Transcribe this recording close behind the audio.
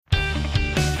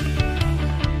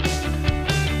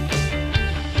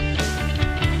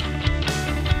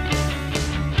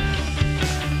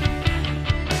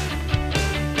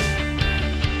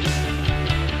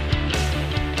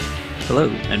Hello,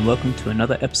 and welcome to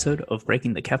another episode of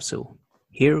Breaking the Capsule.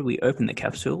 Here we open the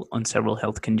capsule on several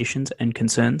health conditions and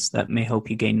concerns that may help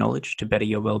you gain knowledge to better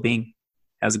your well-being.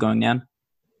 How's it going, Nan?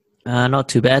 Not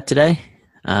too bad today.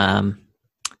 4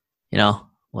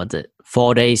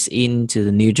 days into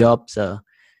the new job, so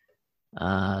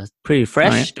pretty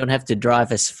fresh. Oh, yeah. Don't have to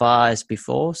drive as far as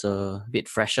before, so a bit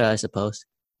fresher, I suppose.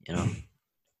 A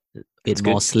bit That's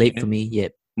more good. sleep Yeah. for me.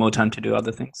 Yep. More time to do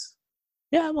other things?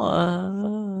 Yeah,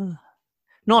 well,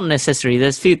 not necessary.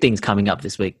 There's a few things coming up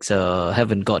this week, so I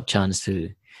haven't got a chance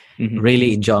to Mhm.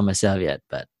 really enjoy myself yet.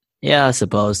 But yeah, I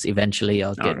suppose eventually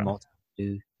I'll get Alright. more time to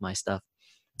do my stuff.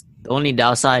 The only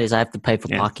downside is I have to pay for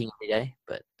Yeah. parking every day,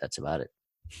 but that's about it.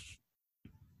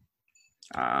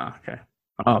 Okay.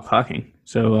 Oh, parking.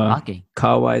 So Parking.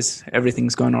 car-wise,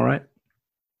 everything's going all right?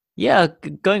 Yeah,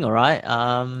 going all right.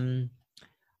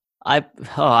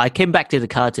 I came back to the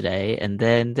car today, and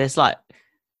then there's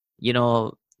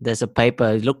there's a paper.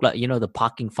 It looked like the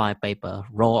parking fine paper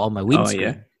roll on my windscreen. Oh,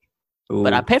 yeah.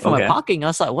 But I Ooh, paid for my okay. parking. I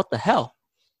was like, what the hell?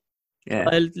 Yeah.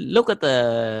 I look at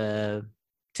the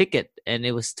ticket, and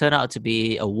it was turned out to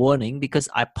be a warning because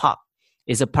I parked.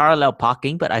 It's a parallel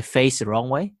parking, but I faced the wrong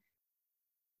way.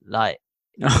 Like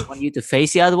they want you to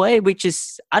face the other way, which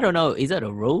is, I don't know. Is that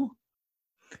a rule?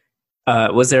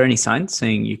 Was there any signs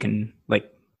saying you can,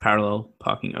 parallel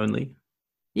parking only?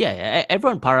 Yeah,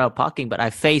 everyone parallel parking, but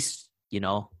I faced,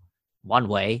 one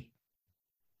way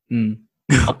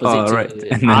opposite right.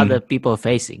 to And then other people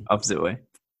facing. opposite way.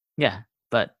 Yeah,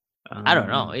 but I don't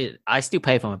know. I still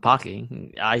pay for my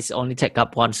parking. I only take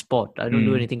up one spot. I don't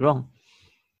do anything wrong.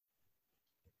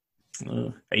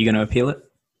 Are you going to appeal it?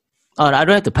 Oh, I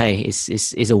don't have to pay.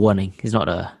 It's a warning. It's not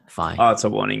a fine. Oh, it's a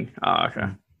warning. Oh, okay.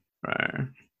 Right.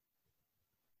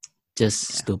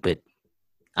 Just stupid.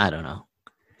 I don't know.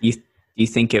 Do you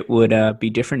think it would be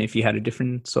different if you had a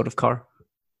different sort of car?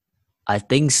 I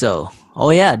think so. Oh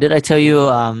yeah, did I tell you?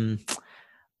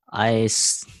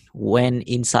 Went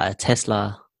inside a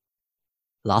Tesla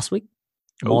last week,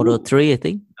 Model 3, I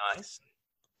think. Nice.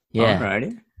 Yeah.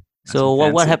 Alrighty. So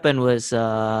what fancy. happened was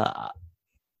I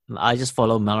just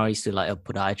followed Mallory's to a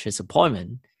podiatrist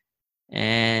appointment,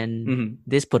 and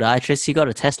this podiatrist, he got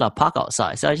a Tesla parked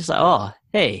outside. So I just oh,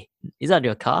 hey, is that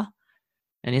your car?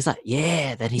 And he's like,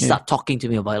 yeah. Then he started talking to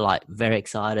me about very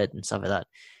excited and stuff like that.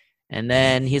 And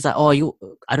then he's like, oh,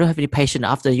 I don't have any patient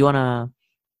after. You wanna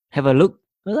have a look?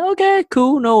 I was like, okay,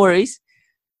 cool, no worries.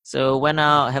 So went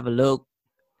out, have a look.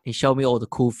 He showed me all the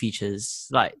cool features.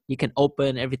 Like you can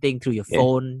open everything through your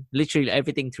phone, literally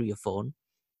everything through your phone.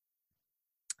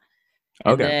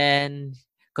 And then,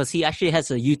 because he actually has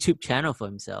a YouTube channel for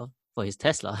himself, for his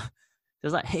Tesla. So I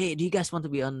was like, hey, do you guys want to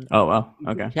be on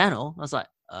YouTube channel? I was like,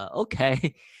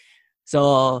 okay.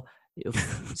 So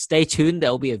stay tuned.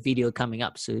 There will be a video coming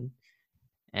up soon.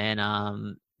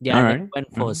 And then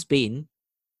went for a spin.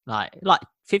 Like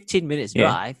 15 minutes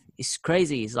drive. It's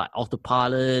crazy. It's like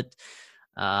autopilot.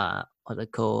 What they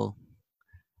call,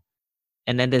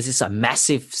 and then there's this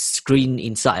massive screen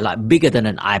inside, bigger than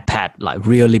an iPad,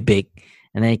 really big,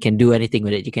 and then you can do anything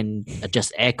with it. You can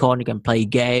adjust aircon, you can play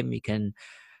game, you can,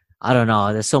 I don't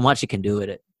know, there's so much you can do with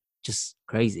it. Just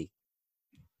crazy.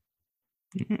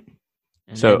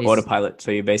 So autopilot,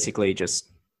 so you basically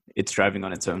it's driving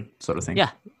on its own sort of thing.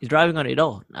 Yeah, it's driving on it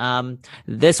all.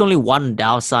 There's only one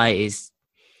downside is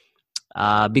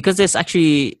because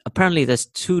apparently there's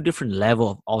two different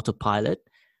levels of autopilot.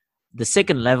 The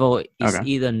second level is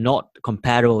either not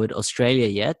compatible with Australia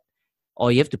yet,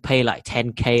 or you have to pay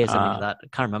 $10,000 or something like that. I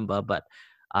can't remember, but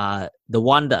the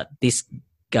one that this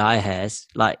guy has,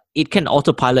 it can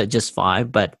autopilot just fine,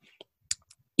 but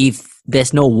if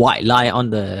there's no white lie on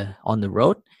the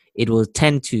road, it will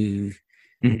tend to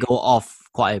go off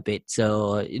quite a bit.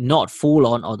 So not full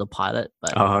on autopilot,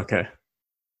 but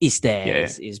it's there. Yeah.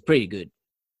 It's pretty good.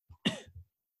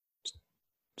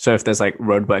 So if there's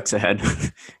roadworks ahead,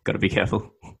 got to be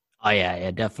careful. Oh yeah,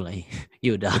 definitely.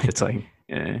 You die. It's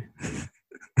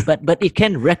but it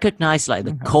can recognize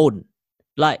the code,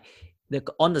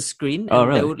 on the screen. Oh, and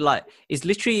really? They would it's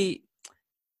literally,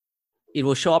 it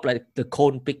will show up the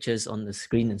code pictures on the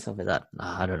screen and stuff like that.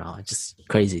 I don't know. It's just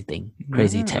crazy thing,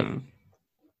 crazy tech.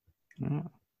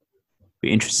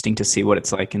 Be interesting to see what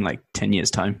it's like in 10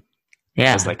 years time.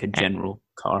 Yeah, as a general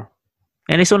car.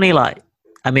 And it's only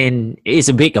it's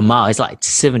a big amount. It's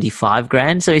 75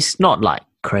 grand, so it's not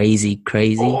crazy.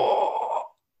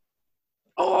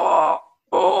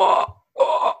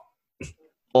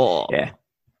 Yeah,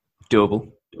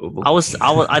 doable.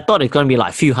 I thought it's gonna be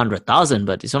a few 100,000,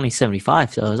 but it's only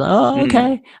 75. So I was like, oh,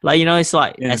 okay. It's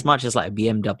as much as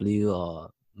BMW or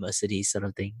Mercedes sort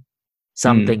of thing.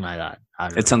 something like that.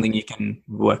 It's something you can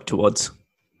work towards.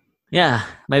 Yeah,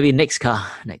 maybe next car.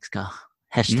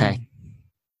 Hashtag.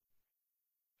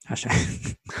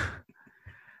 Hashtag.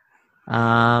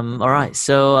 All right.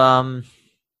 So,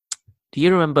 do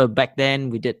you remember back then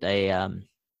we did a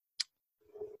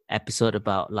episode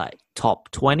about like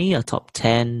top 20 or top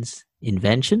 10s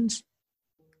inventions?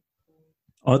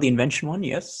 Oh, the invention one,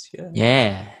 yes.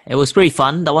 Yeah, it was pretty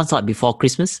fun. That one's like before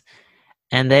Christmas.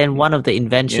 And then one of the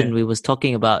invention we was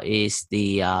talking about is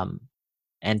the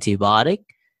antibiotic.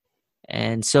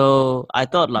 And so I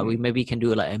thought like we maybe can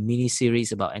do like a mini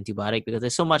series about antibiotic because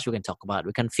there's so much we can talk about.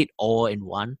 We can fit all in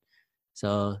one.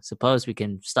 So suppose we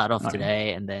can start off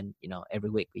today and then, every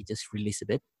week we just release a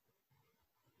bit.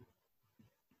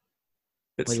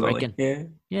 What do you reckon?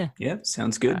 Yeah.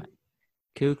 Sounds good.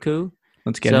 Right. Cool.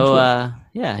 Let's get into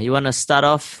it. You want to start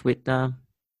off with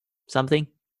something?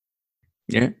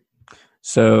 Yeah.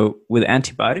 So with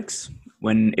antibiotics,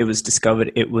 when it was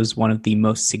discovered, it was one of the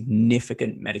most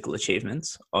significant medical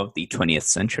achievements of the 20th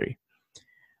century.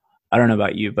 I don't know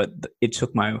about you, but it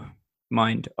took my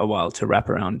mind a while to wrap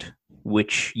around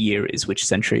which year is which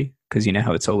century, because you know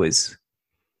how it's always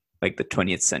like the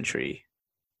 20th century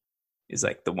is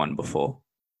like the one before.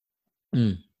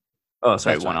 Oh,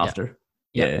 sorry, one after.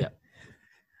 Yeah.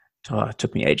 Oh, it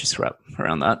took me ages to wrap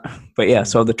around that. But yeah,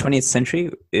 so the 20th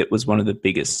century, it was one of the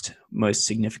biggest, most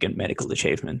significant medical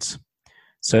achievements.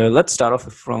 So let's start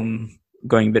off from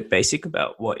going a bit basic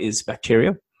about what is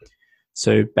bacteria.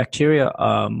 So bacteria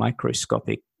are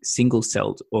microscopic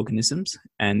single-celled organisms,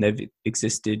 and they've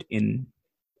existed in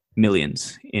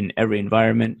millions in every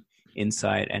environment,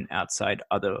 inside and outside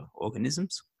other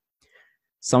organisms.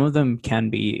 Some of them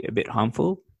can be a bit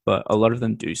harmful, but a lot of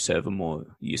them do serve a more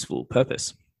useful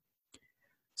purpose.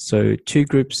 So two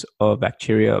groups of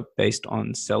bacteria based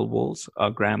on cell walls are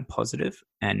gram-positive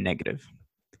and negative.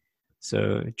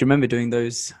 So do you remember doing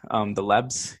those, the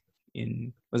labs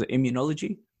in, was it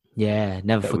immunology? Yeah,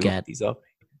 never forget. These up.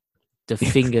 The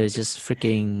finger is just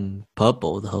freaking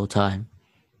purple the whole time.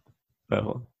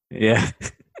 Purple, yeah.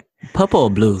 Purple or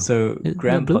blue? So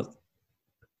gram-positive.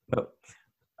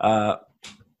 I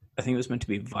think it was meant to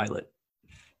be violet,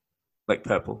 like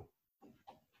purple.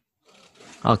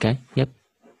 Okay, yep.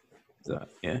 So,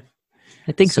 yeah.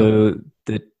 I think so. So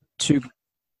the two...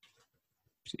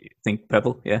 Think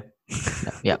purple, yeah?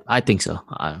 Yeah, I think so.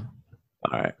 All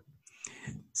right.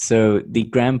 So the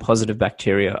gram-positive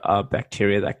bacteria are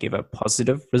bacteria that give a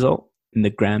positive result in the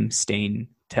gram stain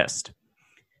test.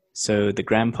 So the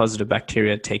gram-positive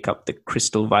bacteria take up the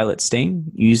crystal violet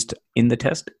stain used in the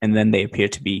test, and then they appear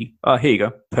to be, here you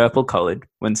go, purple-colored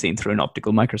when seen through an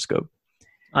optical microscope.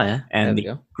 Oh, yeah. And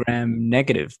the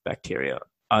gram-negative bacteria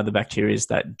are the bacteria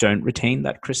that don't retain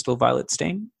that crystal violet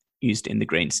stain used in the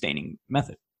grain staining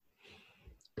method.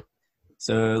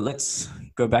 So let's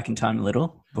go back in time a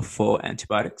little before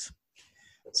antibiotics.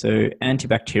 So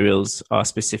antibacterials are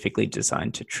specifically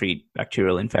designed to treat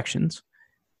bacterial infections.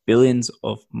 Billions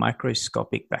of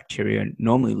microscopic bacteria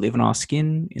normally live in our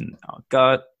skin, in our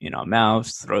gut, in our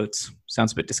mouths, throats.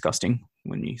 Sounds a bit disgusting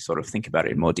when you sort of think about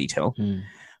it in more detail.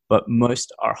 But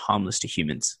most are harmless to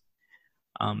humans.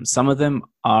 Some of them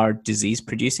are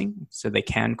disease-producing, so they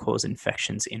can cause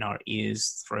infections in our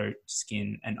ears, throat,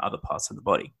 skin, and other parts of the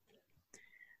body.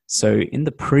 So in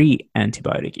the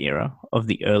pre-antibiotic era of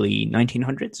the early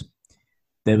 1900s,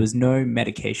 there was no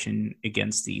medication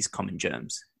against these common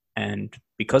germs. And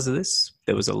because of this,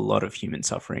 there was a lot of human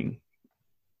suffering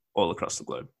all across the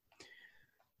globe.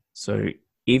 So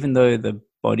even though the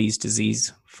body's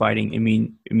disease-fighting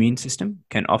immune system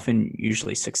can often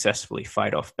usually successfully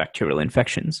fight off bacterial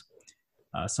infections,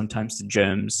 sometimes the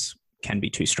germs can be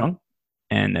too strong,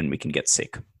 and then we can get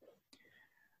sick.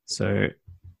 So,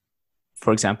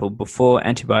 for example, before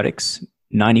antibiotics,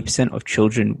 90% of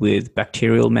children with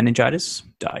bacterial meningitis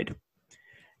died.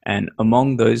 And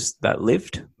among those that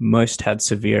lived, most had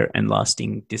severe and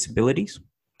lasting disabilities.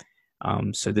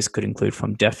 So this could include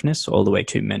from deafness all the way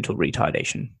to mental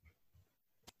retardation.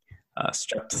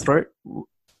 Strep throat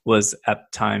was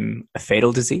at the time a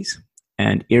fatal disease,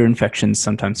 and ear infections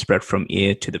sometimes spread from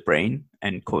ear to the brain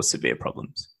and cause severe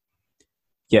problems.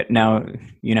 Yet now,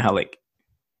 you know how like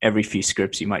every few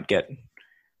scripts you might get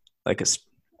like a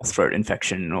throat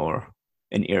infection or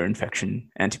an ear infection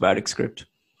antibiotic script.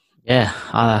 Yeah,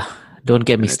 don't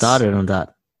get me started on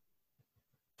that.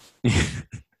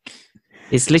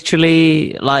 It's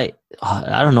literally like,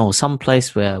 I don't know, some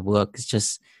place where I work is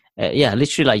just,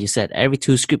 literally like you said, every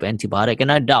 2 script antibiotic.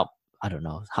 And I doubt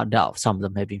some of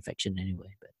them have infection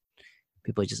anyway, but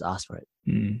people just ask for it.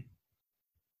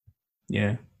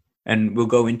 Yeah. And we'll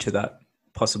go into that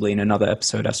possibly in another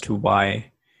episode as to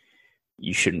why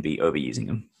you shouldn't be overusing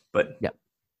them. But yep.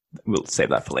 We'll save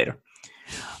that for later.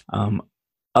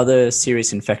 Other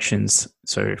serious infections,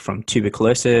 so from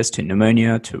tuberculosis to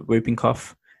pneumonia to whooping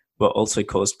cough, were also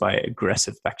caused by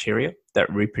aggressive bacteria that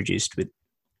reproduced with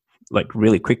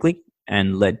really quickly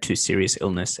and led to serious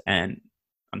illness and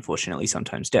unfortunately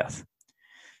sometimes death.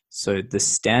 So the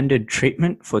standard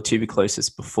treatment for tuberculosis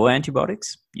before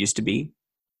antibiotics used to be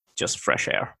just fresh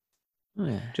air.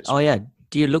 Oh yeah.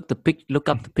 Do you look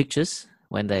up the pictures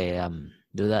when they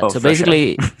do that? So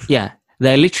basically,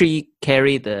 they literally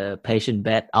carry the patient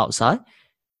bed outside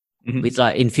with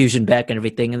like infusion bag and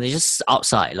everything, and they're just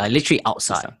outside, like literally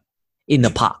outside in the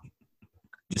park.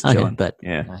 Just chilling. But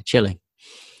chilling.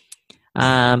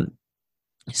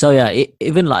 So yeah,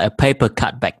 even like a paper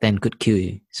cut back then could kill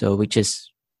you. So which is,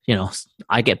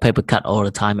 I get paper cut all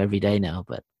the time every day now,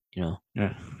 but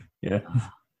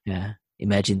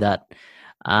imagine that.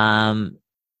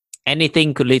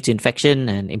 Anything could lead to infection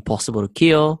and impossible to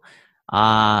cure.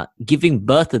 Giving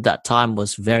birth at that time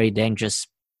was very dangerous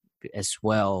as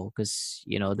well, because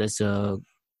there's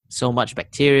so much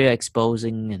bacteria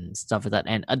exposing and stuff like that,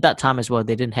 and at that time as well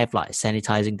they didn't have like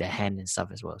sanitizing their hand and stuff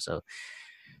as well, so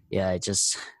it's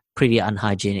just pretty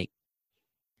unhygienic.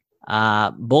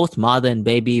 Both mother and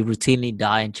baby routinely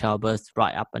die in childbirth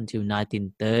right up until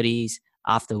 1930s,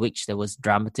 after which there was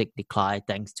dramatic decline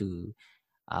thanks to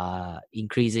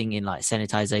increasing in like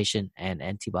sanitization and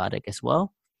antibiotic as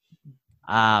well.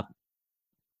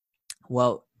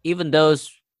 Well, even those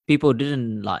people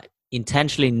didn't like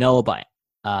intentionally know about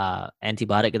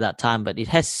antibiotic at that time, but it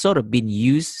has sort of been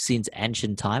used since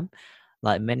ancient time.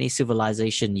 Like many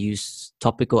civilizations use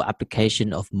topical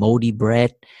application of moldy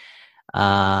bread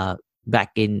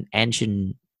back in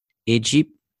ancient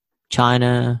Egypt,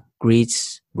 China,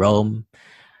 Greece, Rome.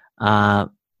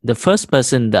 The first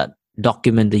person that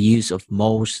documented the use of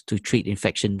molds to treat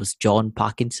infection was John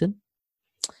Parkinson.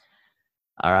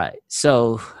 All right,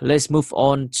 so let's move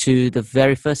on to the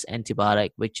very first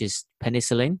antibiotic, which is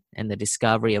penicillin, and the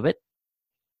discovery of it.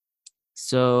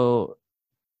 So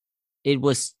it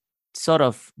was sort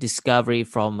of discovery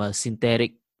from a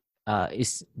synthetic,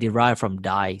 is derived from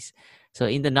dyes. So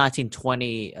in the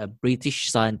 1920, a British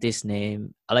scientist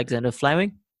named Alexander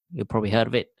Fleming, you probably heard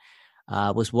of it,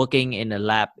 was working in a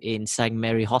lab in St.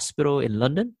 Mary Hospital in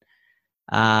London.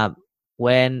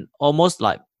 When almost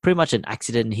like pretty much an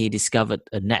accident, he discovered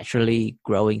a naturally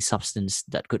growing substance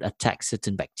that could attack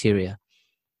certain bacteria.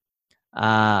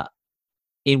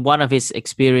 In one of his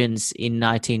experiences in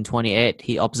 1928,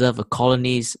 he observed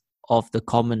colonies of the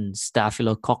common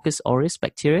Staphylococcus aureus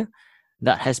bacteria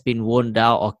that has been worn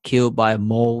down or killed by a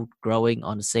mold growing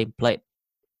on the same plate,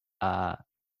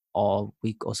 or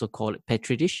we also call it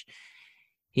petri dish.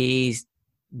 He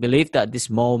believed that this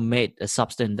mold made a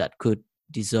substance that could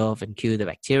dissolve and kill the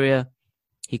bacteria.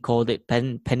 He called it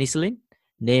penicillin,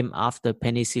 named after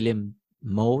penicillium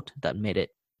mold that made it.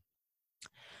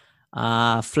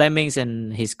 Fleming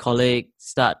and his colleagues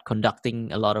start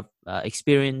conducting a lot of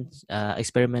experiments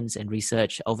and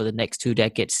research over the next 2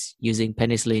 decades using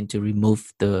penicillin to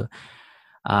remove the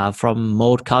from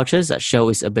mold cultures that show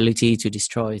its ability to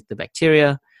destroy the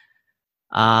bacteria.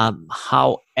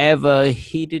 However,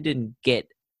 he didn't get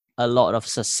a lot of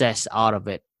success out of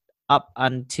it up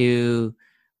until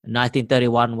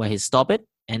 1931, where he stopped it,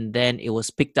 and then it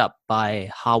was picked up by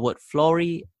Howard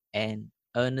Florey and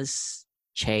Ernest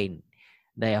Chain.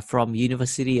 They are from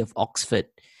University of Oxford.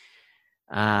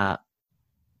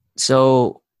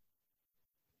 So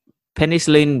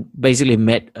penicillin basically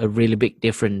made a really big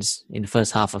difference in the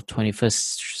first half of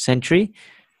 21st century.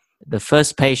 The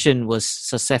first patient was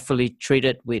successfully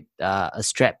treated with a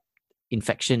strep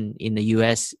infection in the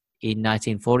US in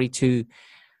 1942.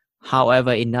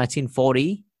 However, in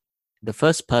 1940, the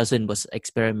first person was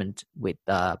experiment with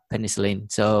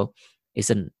penicillin. So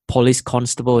it's a police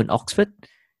constable in Oxford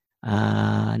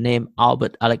named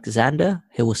Albert Alexander.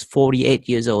 He was 48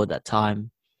 years old at that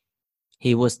time.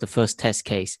 He was the first test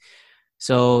case.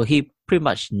 So he pretty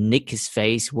much nicked his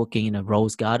face working in a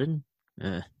rose garden.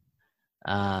 And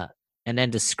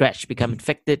then the scratch became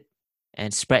infected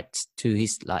and spread to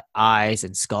his like eyes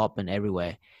and scalp and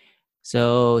everywhere.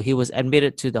 So he was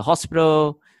admitted to the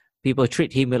hospital. People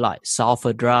treat him with like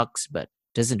sulfur drugs, but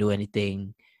doesn't do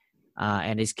anything.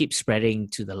 And it keeps spreading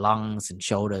to the lungs and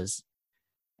shoulders.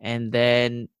 And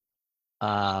then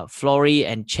Florey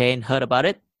and Chain heard about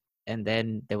it. And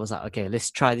then they was like, okay,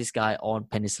 let's try this guy on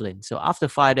penicillin. So after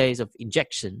 5 days of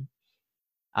injection,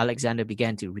 Alexander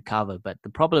began to recover. But the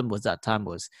problem was that time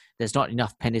was there's not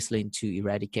enough penicillin to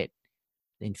eradicate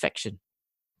the infection.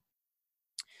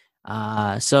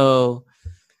 So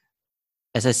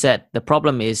as I said, the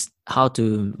problem is how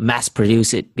to mass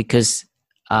produce it, because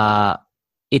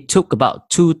it took about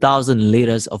 2,000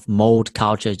 liters of mold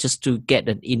culture just to get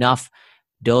enough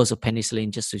dose of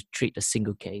penicillin just to treat a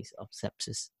single case of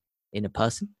sepsis in a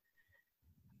person.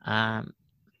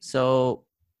 So,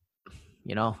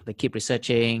 they keep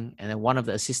researching, and then one of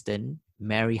the assistants,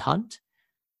 Mary Hunt,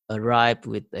 arrived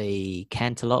with a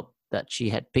cantaloupe that she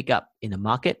had picked up in the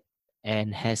market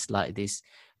and has like this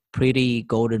pretty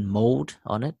golden mold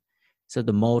on it. So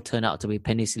the mold turned out to be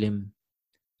Penicillium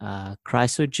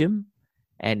chrysogyrum,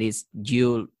 and it's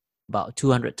yield about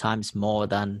 200 times more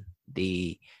than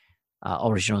the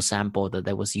original sample that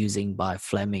they was using by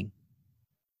Fleming.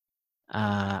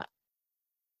 And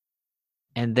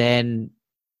then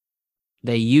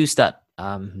they used that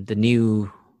the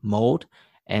new mold,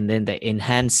 and then they're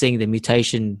enhancing the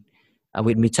mutation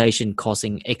with mutation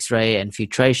causing X-ray and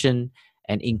filtration,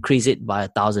 and increase it by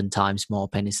 1,000 times more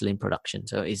penicillin production.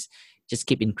 So it's just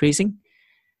keep increasing.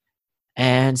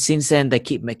 And since then, they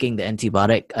keep making the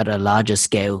antibiotic at a larger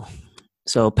scale.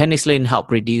 So penicillin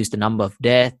helped reduce the number of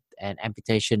deaths and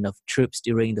amputation of troops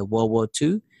during the World War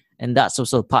II. And that's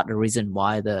also part of the reason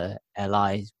why the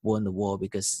Allies won the war,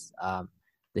 because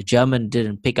the German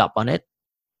didn't pick up on it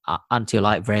until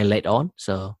like very late on.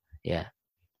 So yeah,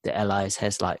 the Allies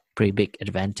has like pretty big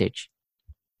advantage.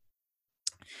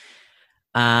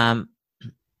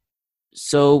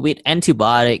 So with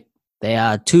antibiotic, there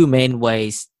are two main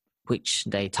ways which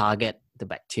they target the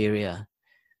bacteria.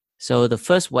 So the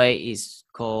first way is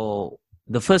called,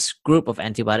 the first group of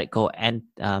antibiotic called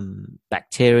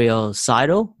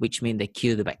bactericidal, which means they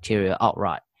kill the bacteria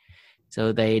outright.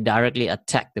 So they directly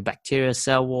attack the bacteria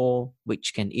cell wall,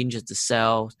 which can injure the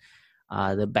cells.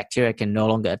 The bacteria can no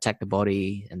longer attack the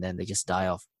body, and then they just die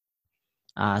off.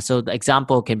 So the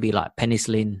example can be like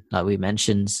penicillin, like we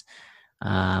mentioned,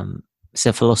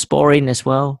 cephalosporin as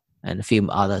well, and a few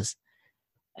others.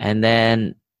 And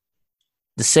then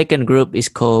the second group is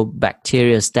called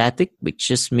bacteriostatic, which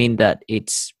just means that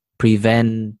it's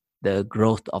prevent the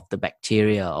growth of the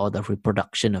bacteria or the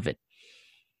reproduction of it.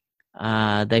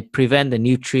 They prevent the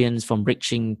nutrients from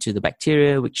reaching to the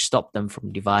bacteria, which stop them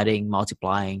from dividing,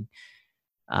 multiplying,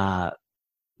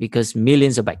 because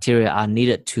millions of bacteria are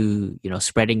needed to,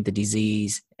 spreading the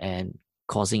disease and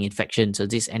causing infection. So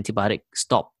this antibiotic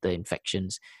stop the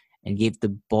infections and give the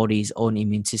body's own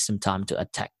immune system time to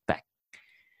attack back.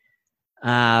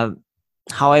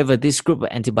 However, this group of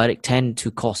antibiotics tend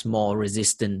to cause more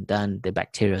resistance than the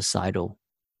bactericidal.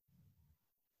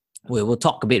 We will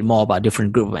talk a bit more about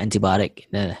different group of antibiotic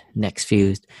in the next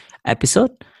few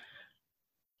episodes.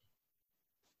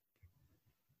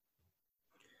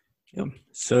 Yeah.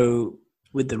 So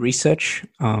with the research,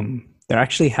 there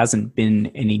actually hasn't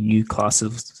been any new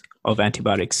classes of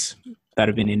antibiotics that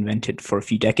have been invented for a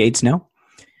few decades now.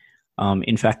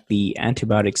 In fact, the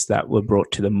antibiotics that were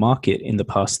brought to the market in the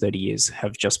past 30 years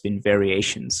have just been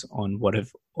variations on what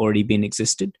have already been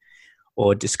existed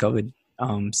or discovered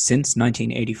since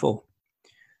 1984.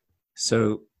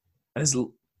 So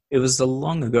it was as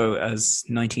long ago as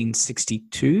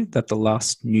 1962 that the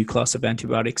last new class of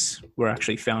antibiotics were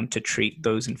actually found to treat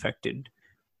those infected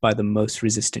by the most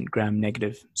resistant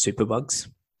gram-negative superbugs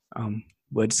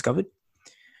were discovered.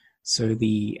 So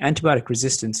the antibiotic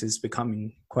resistance is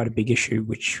becoming quite a big issue,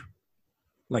 which,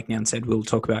 like Nyan said, we'll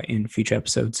talk about in future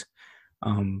episodes.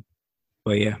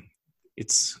 But yeah,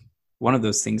 it's one of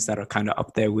those things that are kind of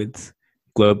up there with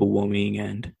global warming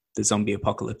and the zombie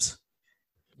apocalypse.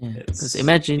 Yeah, because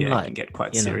imagine it can get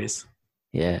quite serious.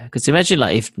 Yeah, because imagine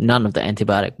like if none of the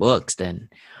antibiotic works, then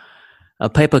a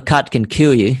paper cut can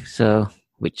kill you. So,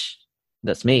 which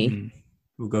that's me.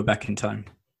 We'll go back in time.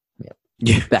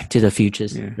 Yeah, Back to the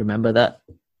Futures. Yeah. Remember that?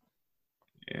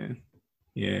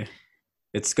 Yeah.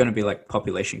 It's going to be like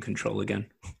population control again.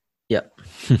 Yep.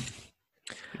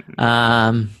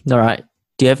 All right.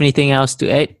 Do you have anything else to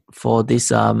add for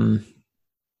this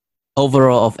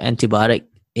overall of antibiotic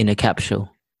in a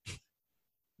capsule?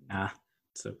 Nah,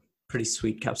 it's a pretty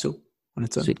sweet capsule on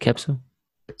its own. Sweet capsule.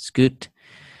 It's good.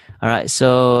 All right.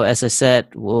 So as I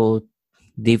said, we'll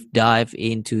deep dive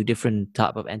into different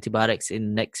type of antibiotics in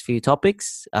the next few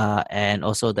topics, and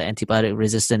also the antibiotic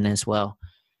resistance as well.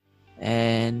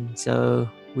 And so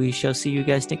we shall see you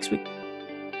guys next week.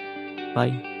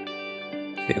 Bye.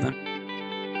 See you then.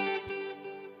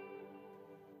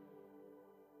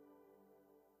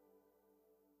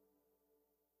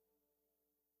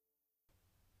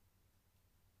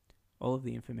 All of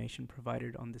the information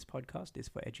provided on this podcast is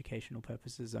for educational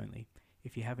purposes only.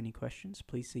 If you have any questions,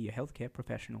 please see your healthcare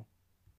professional.